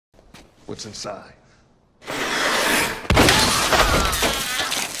What's inside?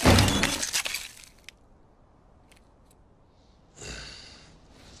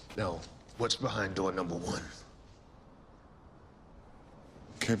 Now, what's behind door number 1?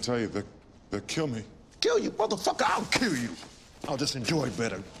 Can't tell you. They'll kill me. Kill you, motherfucker! I'll kill you. I'll just enjoy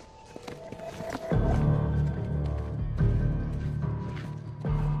better.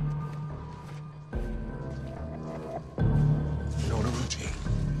 You know the routine.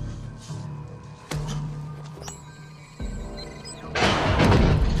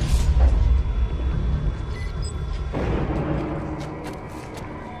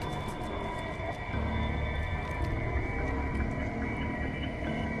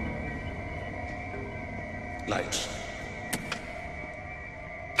 Lights.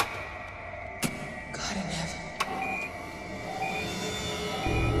 God in heaven.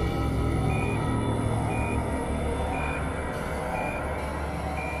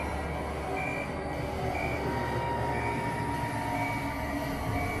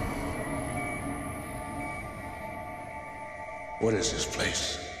 What is this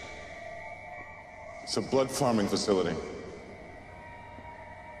place? It's a blood farming facility.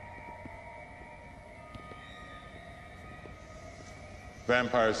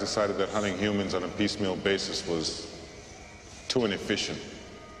 Vampires decided that hunting humans on a piecemeal basis was too inefficient.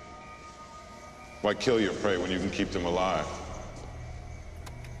 Why kill your prey when you can keep them alive?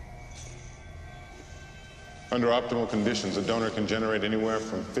 Under optimal conditions, a donor can generate anywhere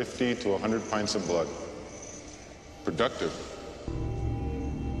from 50 to 100 pints of blood. Productive.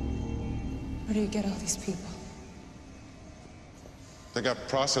 Where do you get all these people? They got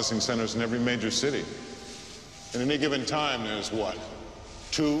processing centers in every major city. At any given time, there's what?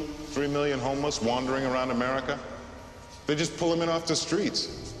 2, 3 million homeless wandering around America? They just pull them in off the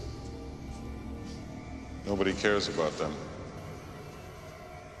streets. Nobody cares about them.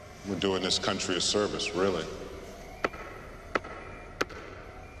 We're doing this country a service, really.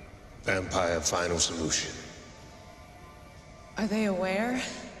 Vampire final solution. Are they aware?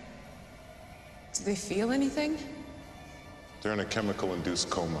 Do they feel anything? They're in a chemical-induced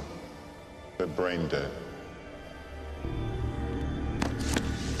coma. They're brain dead.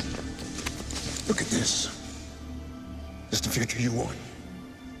 Look at this. This the future you want.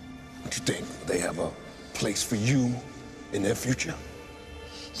 What you think? They have a place for you in their future?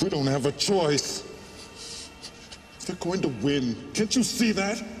 We don't have a choice. They're going to win. Can't you see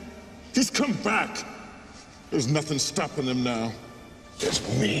that? He's come back. There's nothing stopping them now. There's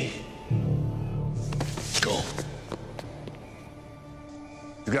me. Go.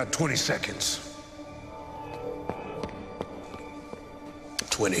 You got 20 seconds.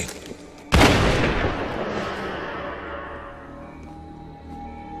 20.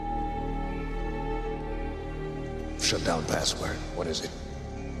 Shutdown password. What is it?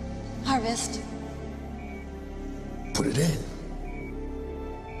 Harvest. Put it in.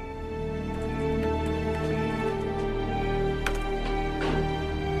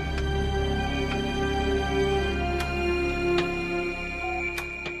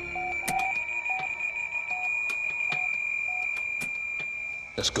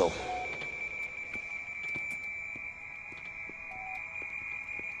 Let's go.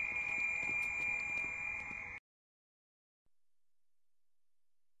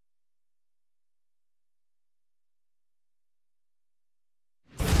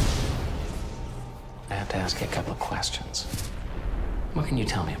 I have to ask you a couple of questions. What can you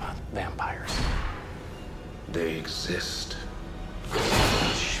tell me about vampires? They exist.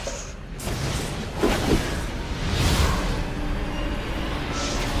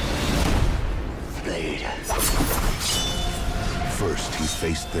 Blade. First, he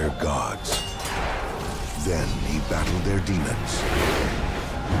faced their gods. Then, he battled their demons.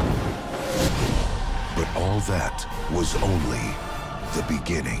 But all that was only the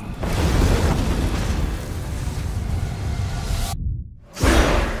beginning.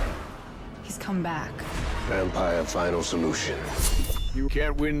 He's come back. Vampire final solution. You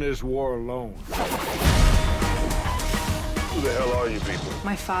can't win this war alone. Who the hell are you people?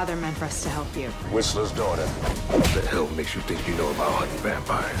 My father meant for us to help you. Whistler's daughter. What the hell makes you think you know about hunting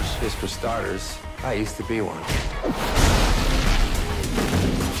vampires? Just for starters, I used to be one.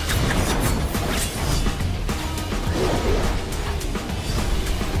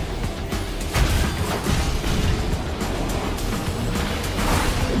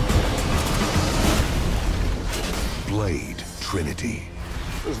 Blade Trinity.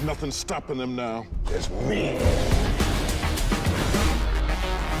 There's nothing stopping them now. There's me.